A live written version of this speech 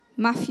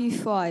Matthew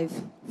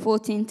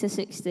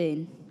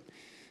 5:14-16,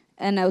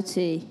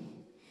 NLT.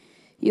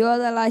 You are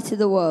the light of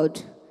the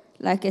world,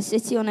 like a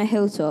city on a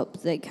hilltop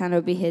that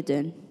cannot be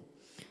hidden.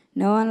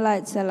 No one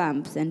lights a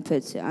lamp, then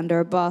puts it under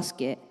a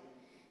basket.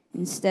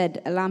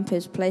 Instead, a lamp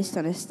is placed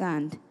on a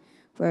stand,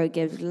 where it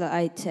gives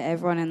light to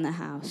everyone in the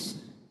house.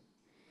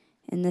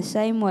 In the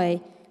same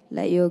way,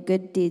 let your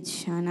good deeds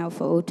shine out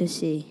for all to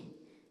see,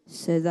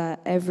 so that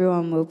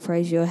everyone will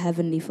praise your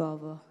heavenly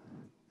Father.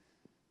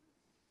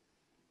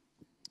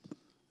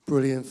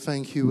 Brilliant.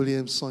 Thank you,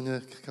 William.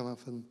 Sonia, come up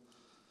and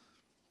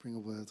bring a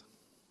word.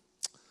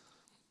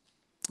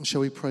 Shall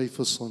we pray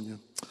for Sonia?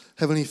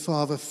 Heavenly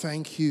Father,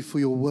 thank you for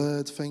your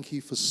word. Thank you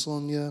for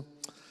Sonia.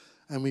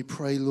 And we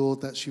pray,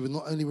 Lord, that she would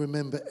not only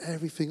remember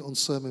everything on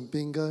Sermon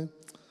Bingo,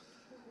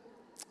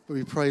 but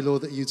we pray,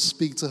 Lord, that you'd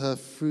speak to her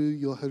through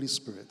your Holy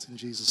Spirit. In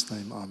Jesus'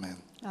 name, amen.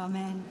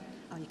 Amen.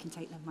 Oh, you can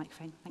take the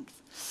microphone. Thanks.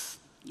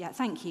 Yeah,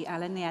 thank you,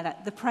 Alan. Yeah,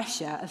 the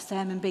pressure of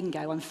Sermon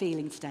Bingo I'm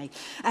feeling today.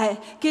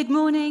 Good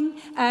morning.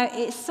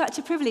 It's such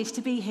a privilege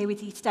to be here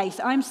with you today.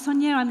 So I'm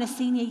Sonia. I'm the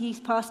senior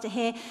youth pastor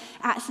here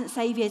at St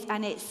Saviour's,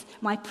 and it's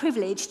my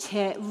privilege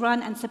to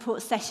run and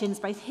support sessions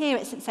both here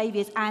at St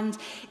Saviour's and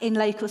in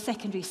local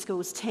secondary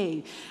schools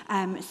too.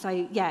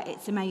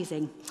 It's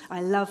amazing.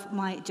 I love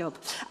my job.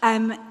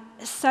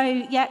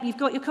 You've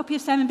got your copy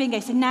of Sermon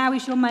Bingo. So now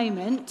is your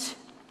moment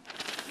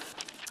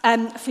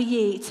for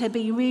you to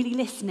be really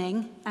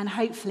listening, and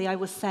hopefully I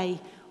will say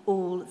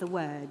all the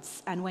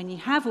words. And when you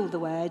have all the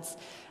words,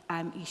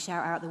 you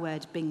shout out the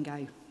word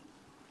bingo.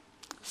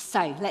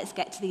 So let's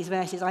get to these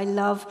verses. I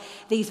love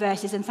these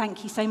verses, and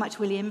thank you so much,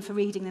 William, for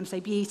reading them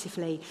so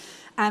beautifully.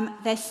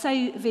 They're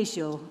so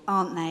visual,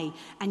 aren't they?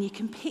 And you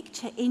can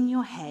picture in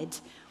your head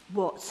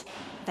what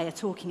they are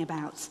talking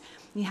about.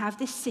 You have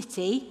this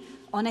city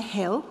on a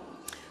hill,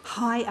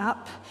 high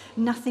up,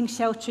 nothing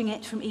sheltering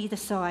it from either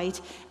side,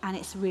 and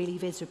it's really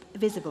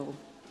visible.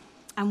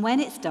 And when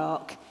it's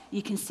dark,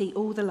 you can see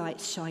all the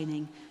lights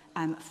shining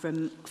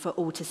for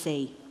all to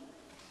see.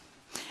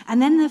 And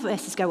then the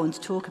verses go on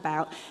to talk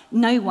about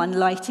no one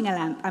lighting a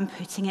lamp and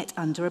putting it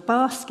under a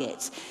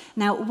basket.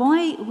 Now,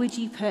 why would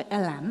you put a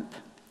lamp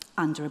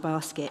under a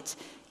basket?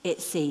 It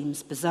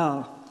seems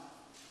bizarre.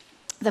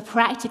 The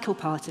practical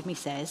part of me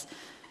says,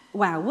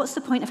 wow, what's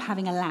the point of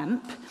having a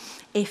lamp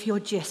if you're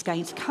just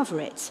going to cover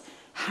it?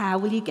 How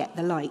will you get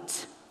the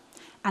light?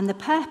 And the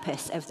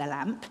purpose of the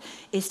lamp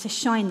is to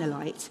shine the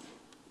light,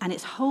 and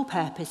its whole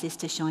purpose is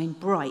to shine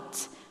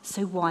bright.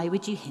 So why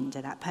would you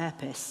hinder that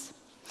purpose?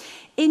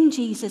 In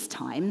Jesus'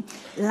 time,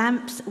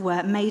 lamps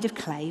were made of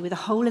clay with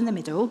a hole in the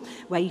middle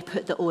where you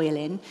put the oil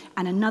in,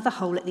 and another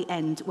hole at the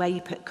end where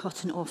you put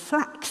cotton or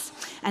flax,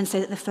 and so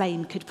that the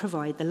flame could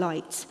provide the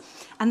light.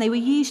 And they were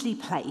usually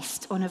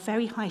placed on a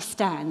very high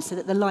stand so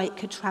that the light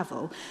could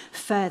travel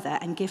further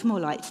and give more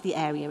light to the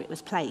area it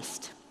was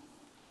placed.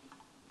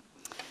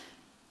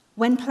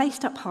 When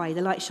placed up high,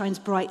 the light shines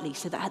brightly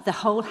so that the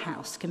whole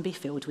house can be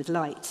filled with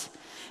light.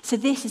 So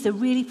this is a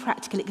really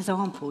practical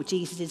example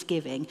Jesus is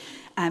giving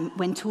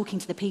when talking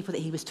to the people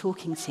that he was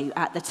talking to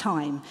at the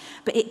time.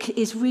 But it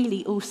is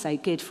really also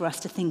good for us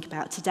to think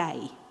about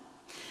today.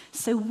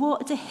 So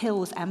what do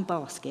hills and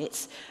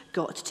baskets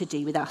got to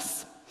do with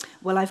us?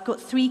 Well, I've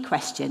got 3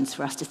 questions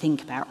for us to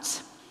think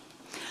about.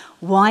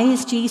 Why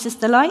is Jesus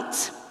the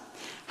light?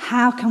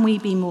 How can we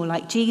be more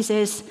like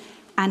Jesus?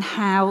 And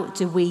how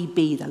do we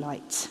be the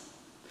light?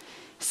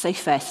 So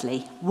firstly,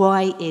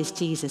 why is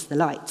Jesus the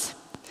light?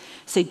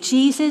 So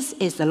Jesus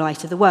is the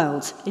light of the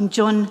world. In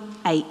John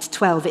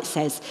 8:12 it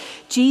says,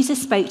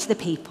 Jesus spoke to the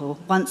people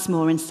once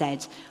more and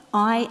said,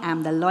 I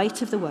am the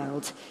light of the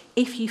world.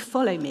 If you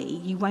follow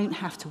me, you won't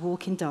have to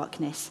walk in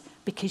darkness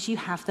because you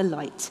have the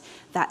light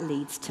that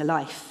leads to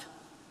life.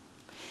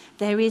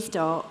 There is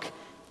dark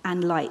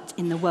and light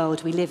in the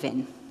world we live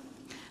in.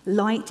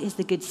 Light is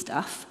the good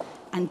stuff,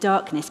 and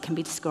darkness can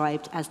be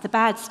described as the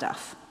bad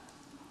stuff.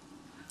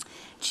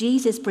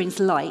 Jesus brings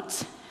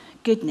light,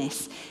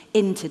 goodness,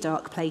 into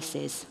dark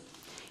places.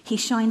 He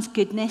shines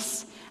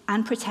goodness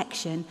and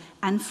protection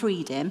and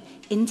freedom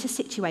into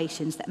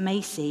situations that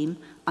may seem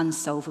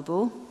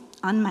unsolvable,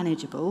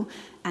 unmanageable,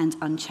 and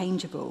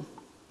unchangeable.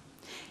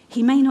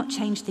 He may not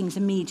change things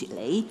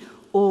immediately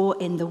or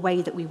in the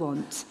way that we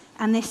want,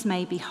 and this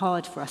may be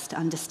hard for us to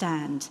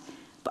understand,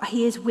 but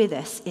he is with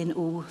us in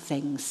all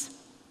things.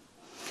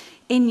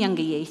 In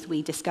Younger Youth,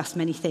 we discuss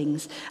many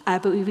things,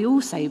 but we've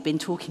also been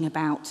talking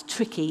about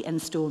tricky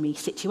and stormy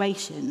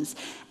situations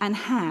and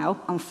how,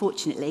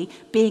 unfortunately,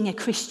 being a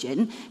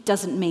Christian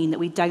doesn't mean that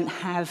we don't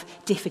have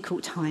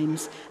difficult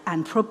times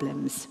and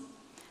problems.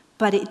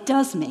 But it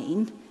does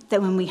mean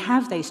that when we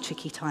have those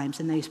tricky times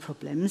and those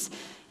problems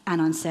and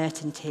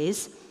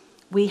uncertainties,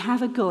 we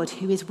have a God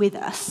who is with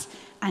us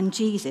and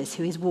Jesus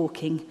who is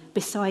walking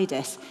beside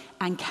us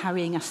and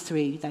carrying us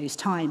through those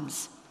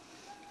times.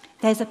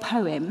 There's a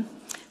poem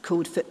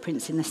called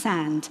Footprints in the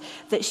Sand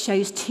that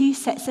shows 2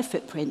 sets of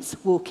footprints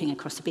walking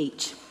across a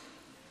beach.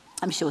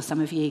 I'm sure some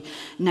of you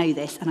know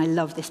this, and I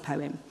love this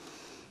poem.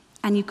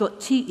 And you've got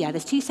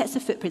there's 2 sets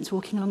of footprints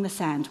walking along the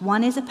sand.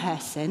 One is a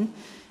person,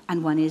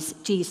 and one is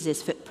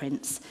Jesus'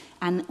 footprints.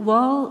 And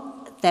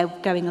while they're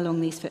going along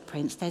these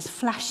footprints, there's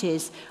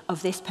flashes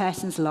of this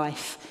person's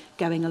life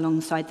going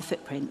alongside the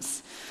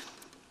footprints.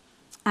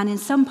 And in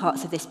some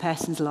parts of this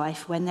person's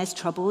life, when there's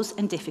troubles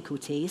and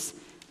difficulties,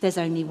 there's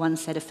only one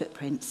set of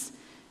footprints.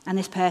 And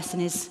this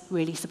person is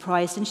really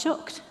surprised and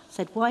shocked.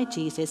 Said, "Why,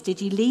 Jesus, did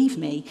you leave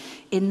me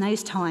in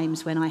those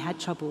times when I had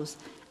troubles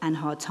and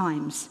hard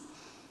times?"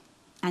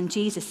 And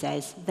Jesus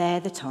says, "They're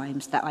the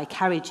times that I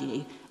carried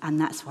you, and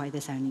that's why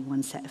there's only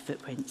one set of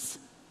footprints."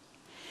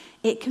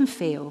 It can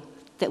feel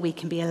that we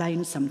can be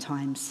alone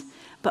sometimes,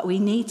 but we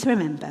need to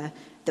remember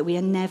that we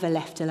are never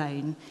left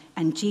alone,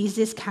 and Jesus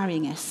is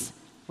carrying us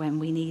when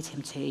we need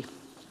him to.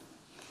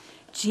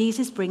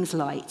 Jesus brings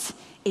light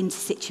into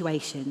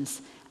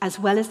situations, as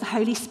well as the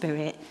Holy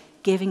Spirit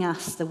giving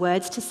us the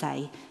words to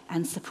say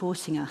and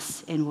supporting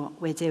us in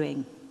what we're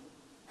doing.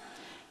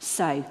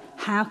 So,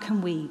 how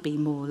can we be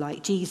more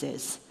like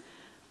Jesus?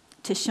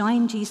 To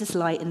shine Jesus'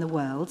 light in the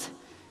world,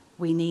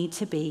 we need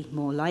to be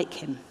more like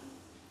him.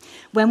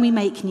 When we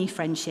make new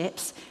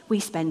friendships, we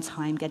spend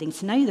time getting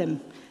to know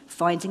them,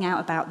 finding out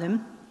about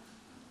them.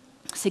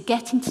 So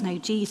getting to know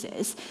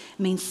Jesus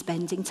means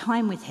spending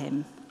time with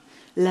him,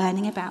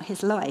 learning about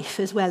his life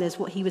as well as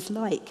what he was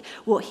like,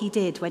 what he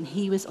did when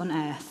he was on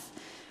earth,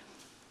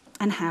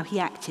 and how he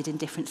acted in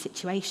different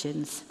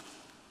situations.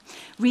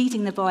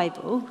 Reading the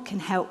Bible can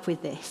help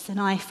with this, and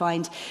I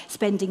find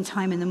spending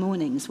time in the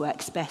mornings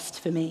works best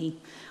for me.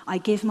 I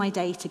give my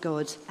day to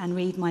God and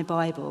read my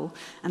Bible,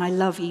 and I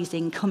love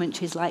using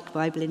commentaries like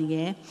Bible in a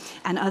Year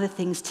and other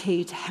things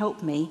too to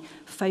help me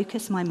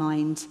focus my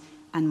mind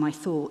and my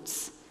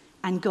thoughts.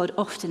 And God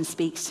often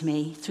speaks to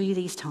me through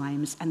these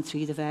times and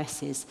through the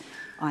verses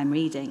I'm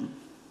reading.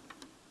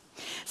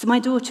 So my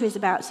daughter is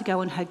about to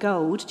go on her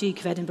Gold Duke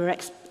of Edinburgh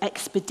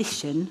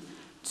expedition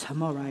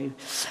tomorrow.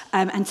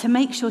 And to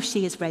make sure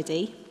she is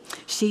ready,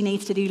 she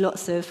needs to do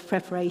lots of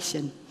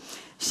preparation.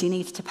 She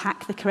needs to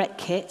pack the correct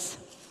kit.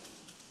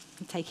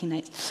 I'm taking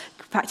notes.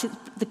 Pack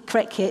the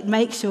correct kit,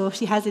 make sure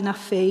she has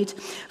enough food,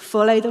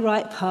 follow the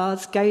right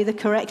paths, go the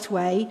correct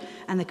way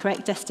and the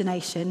correct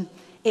destination.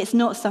 It's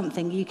not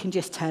something you can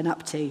just turn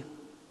up to.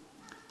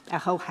 Our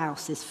whole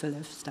house is full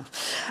of stuff.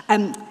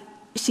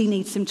 She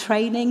needs some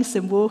training,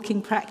 some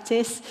walking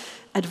practice,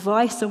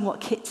 advice on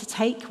what kit to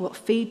take, what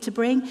food to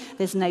bring.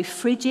 There's no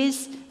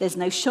fridges, there's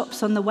no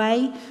shops on the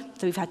way,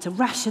 so we've had to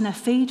ration her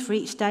food for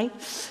each day.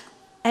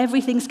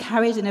 Everything's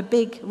carried in a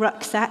big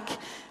rucksack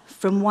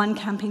from one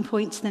camping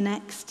point to the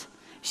next.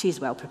 She's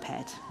well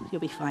prepared.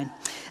 You'll be fine.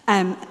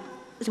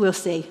 We'll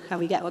see how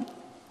we get on.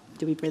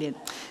 It'll be brilliant.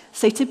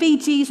 So to be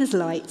Jesus'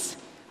 light,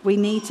 we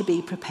need to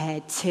be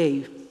prepared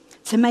too,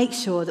 to make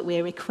sure that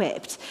we're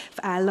equipped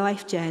for our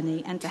life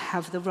journey and to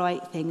have the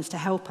right things to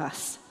help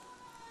us.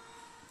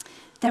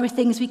 There are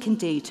things we can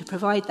do to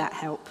provide that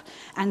help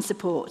and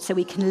support so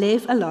we can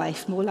live a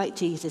life more like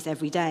Jesus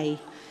every day,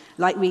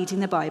 like reading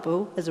the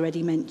Bible, as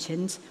already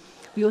mentioned.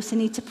 We also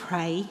need to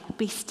pray,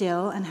 be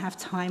still and have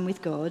time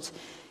with God.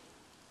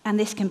 And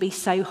this can be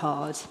so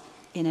hard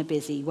in a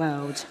busy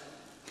world.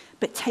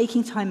 But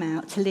taking time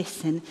out to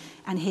listen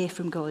and hear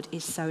from God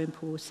is so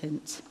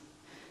important.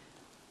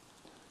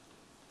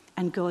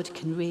 And God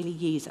can really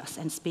use us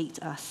and speak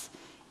to us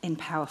in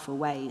powerful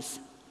ways.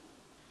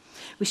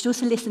 We should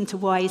also listen to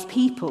wise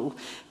people,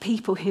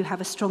 people who have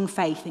a strong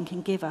faith and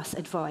can give us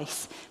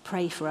advice,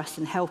 pray for us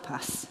and help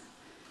us.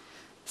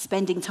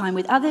 Spending time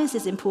with others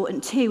is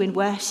important too in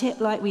worship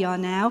like we are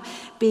now,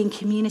 being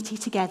community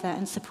together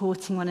and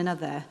supporting one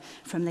another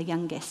from the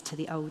youngest to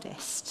the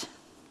oldest.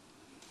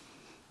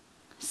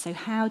 So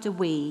how do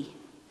we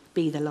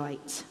be the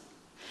light?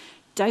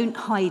 Don't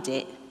hide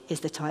it is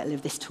the title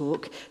of this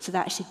talk, so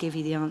that should give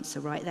you the answer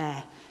right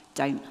there.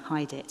 Don't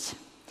hide it.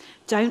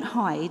 Don't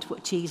hide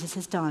what Jesus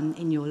has done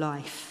in your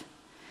life.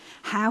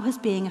 How has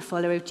being a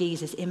follower of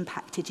Jesus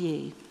impacted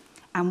you?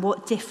 And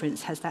what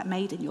difference has that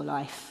made in your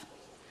life?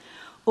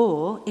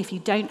 Or, if you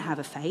don't have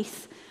a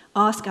faith,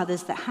 ask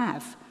others that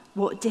have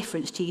what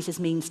difference Jesus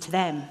means to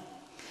them.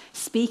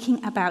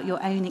 Speaking about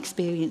your own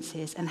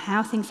experiences and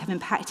how things have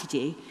impacted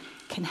you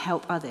can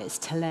help others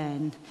to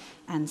learn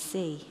and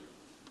see.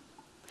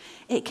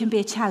 It can be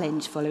a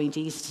challenge following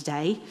Jesus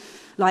today.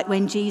 Like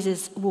when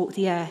Jesus walked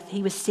the earth,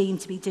 he was seen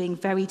to be doing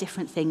very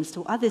different things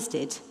to what others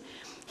did.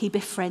 He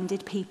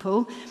befriended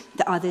people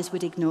that others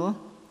would ignore.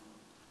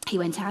 He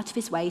went out of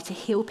his way to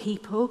heal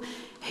people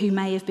who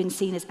may have been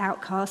seen as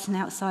outcasts and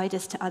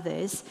outsiders to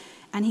others,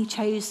 and he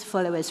chose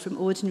followers from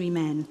ordinary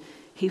men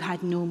who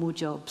had normal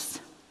jobs.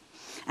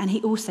 And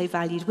he also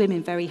valued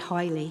women very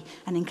highly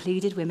and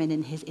included women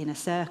in his inner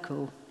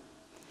circle.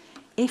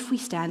 If we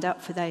stand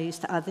up for those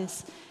that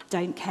others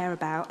don't care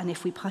about, and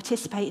if we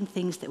participate in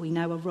things that we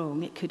know are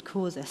wrong, it could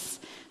cause us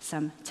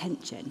some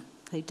tension.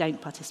 So don't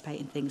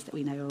participate in things that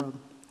we know are wrong.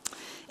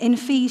 In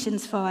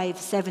Ephesians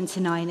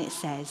 5:7-9 it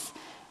says,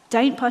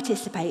 "Don't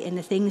participate in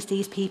the things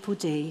these people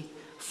do,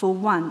 for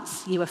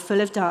once you were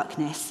full of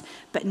darkness,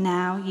 but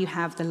now you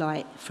have the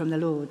light from the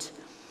Lord.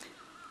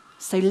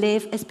 So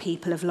live as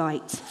people of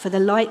light, for the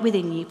light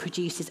within you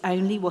produces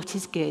only what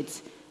is good,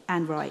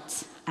 and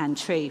right and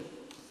true.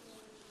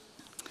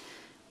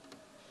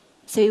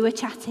 So we were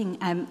chatting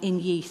in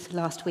youth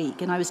last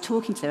week, and I was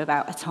talking to them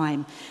about a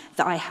time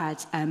that I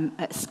had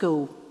at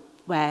school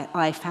where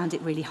I found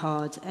it really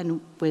hard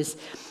and was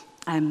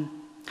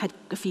had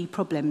a few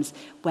problems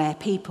where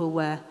people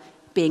were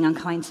being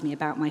unkind to me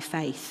about my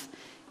faith.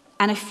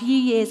 And a few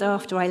years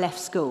after I left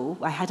school,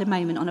 I had a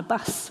moment on a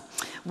bus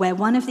where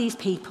one of these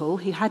people,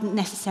 who hadn't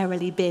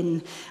necessarily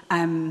been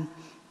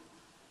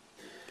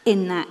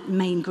in that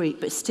main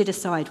group but stood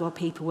aside while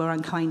people were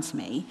unkind to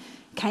me,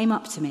 came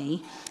up to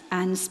me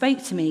and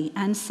spoke to me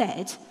and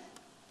said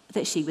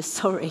that she was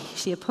sorry.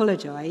 She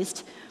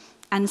apologised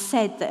and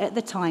said that at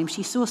the time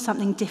she saw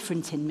something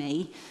different in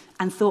me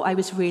and thought I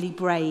was really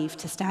brave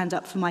to stand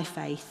up for my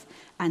faith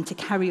and to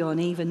carry on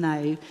even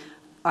though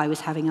I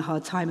was having a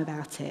hard time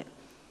about it.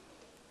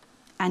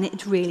 And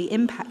it really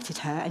impacted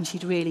her, and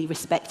she'd really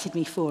respected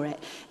me for it.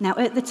 Now,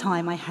 at the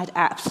time, I had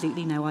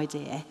absolutely no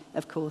idea,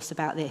 of course,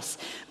 about this,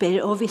 but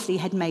it obviously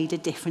had made a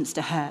difference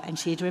to her, and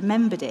she had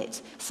remembered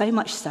it, so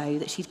much so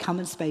that she'd come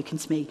and spoken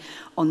to me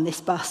on this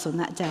bus on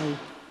that day.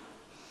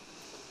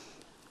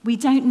 We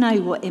don't know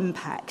what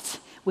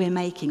impact we're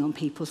making on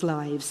people's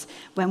lives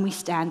when we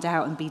stand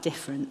out and be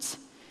different.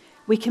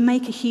 We can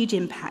make a huge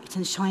impact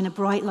and shine a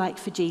bright light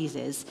for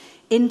Jesus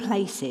in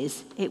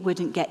places it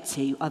wouldn't get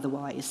to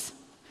otherwise.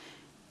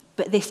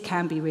 But this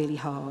can be really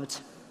hard.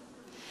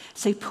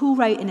 So Paul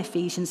wrote in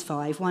Ephesians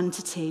 5,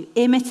 1-2,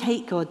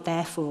 imitate God,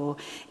 therefore,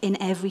 in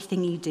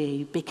everything you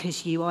do,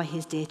 because you are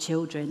his dear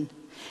children.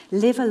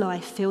 Live a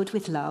life filled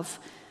with love,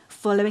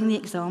 following the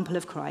example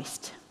of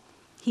Christ.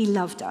 He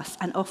loved us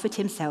and offered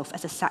himself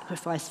as a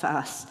sacrifice for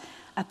us,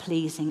 a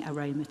pleasing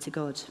aroma to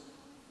God.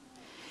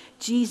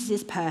 Jesus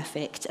is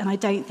perfect, and I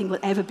don't think we'll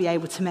ever be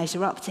able to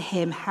measure up to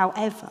him.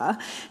 However,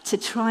 to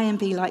try and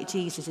be like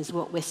Jesus is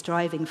what we're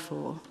striving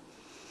for.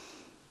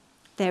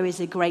 There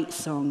is a great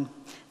song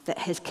that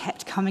has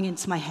kept coming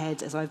into my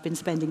head as I've been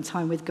spending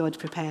time with God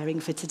preparing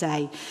for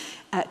today,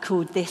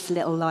 called This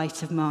Little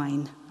Light of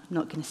Mine. I'm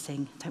not going to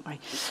sing, don't worry.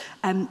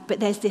 But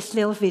there's this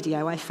little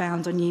video I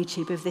found on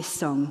YouTube of this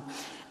song,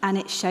 and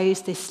it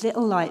shows this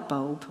little light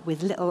bulb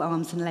with little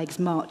arms and legs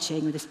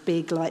marching with this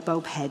big light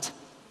bulb head.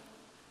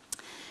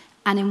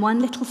 And in one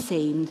little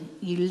scene,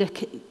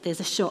 there's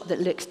a shot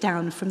that looks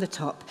down from the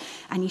top,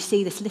 and you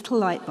see this little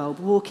light bulb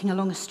walking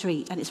along a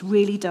street, and it's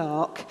really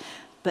dark,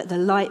 but the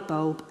light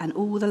bulb and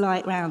all the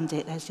light around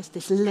it, there's just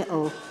this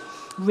little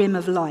rim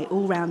of light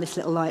all around this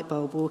little light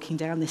bulb walking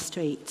down this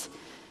street.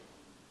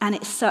 And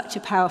it's such a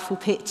powerful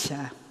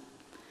picture.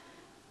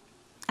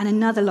 And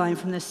another line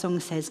from the song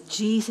says,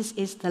 Jesus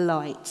is the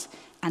light,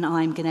 and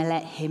I'm going to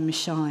let him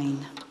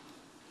shine.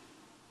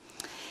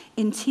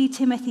 In 2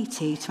 Timothy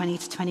 2,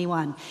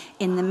 20-21,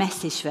 in the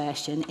Message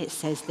version, it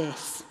says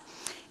this: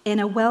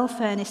 in a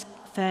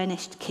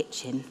well-furnished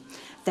kitchen,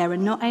 there are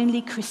not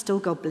only crystal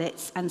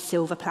goblets and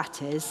silver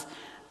platters,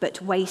 but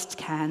waste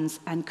cans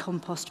and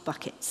compost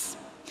buckets.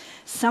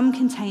 Some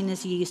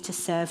containers used to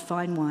serve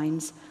fine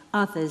wines,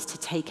 others to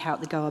take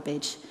out the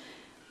garbage.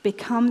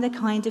 Become the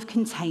kind of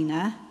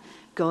container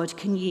God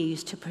can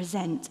use to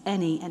present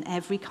any and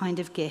every kind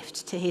of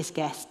gift to his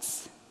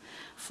guests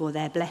for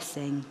their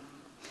blessing.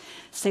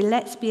 So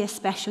let's be a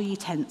special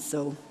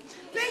utensil.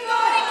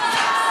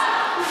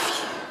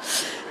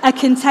 A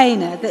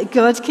container that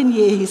God can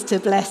use to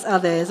bless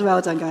others.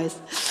 Well done, guys.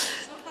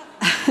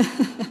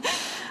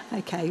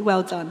 Okay,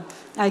 well done.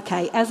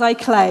 Okay, as I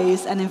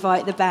close and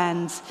invite the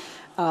band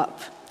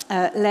up,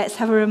 let's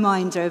have a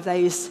reminder of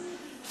those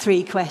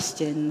 3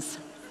 questions.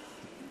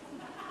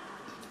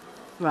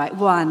 Right,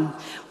 1,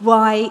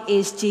 why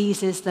is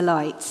Jesus the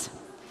light?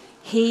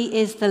 He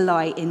is the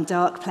light in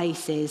dark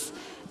places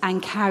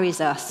and carries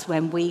us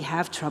when we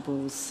have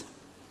troubles.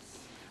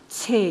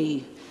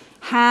 2,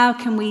 how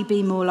can we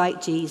be more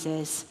like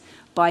Jesus?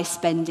 By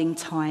spending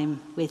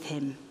time with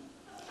him.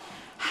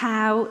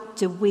 How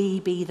do we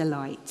be the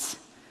light?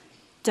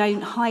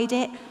 Don't hide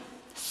it.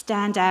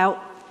 Stand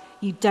out.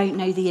 You don't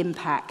know the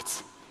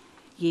impact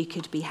you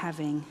could be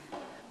having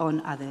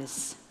on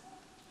others.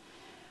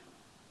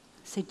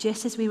 So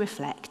just as we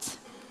reflect,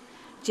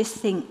 just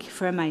think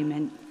for a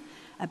moment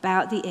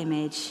about the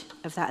image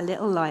of that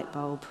little light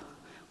bulb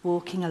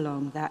walking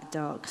along that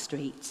dark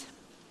street.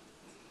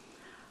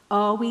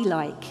 Are we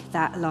like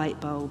that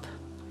light bulb,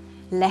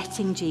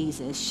 letting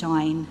Jesus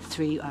shine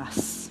through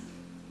us?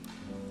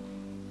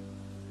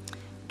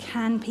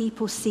 Can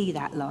people see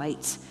that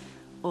light,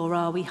 or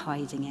are we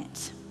hiding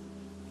it?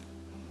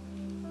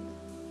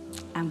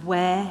 And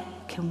where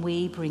can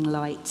we bring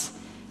light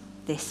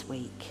this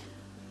week?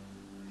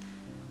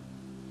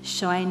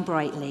 Shine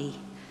brightly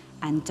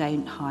and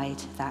don't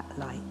hide that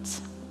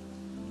light.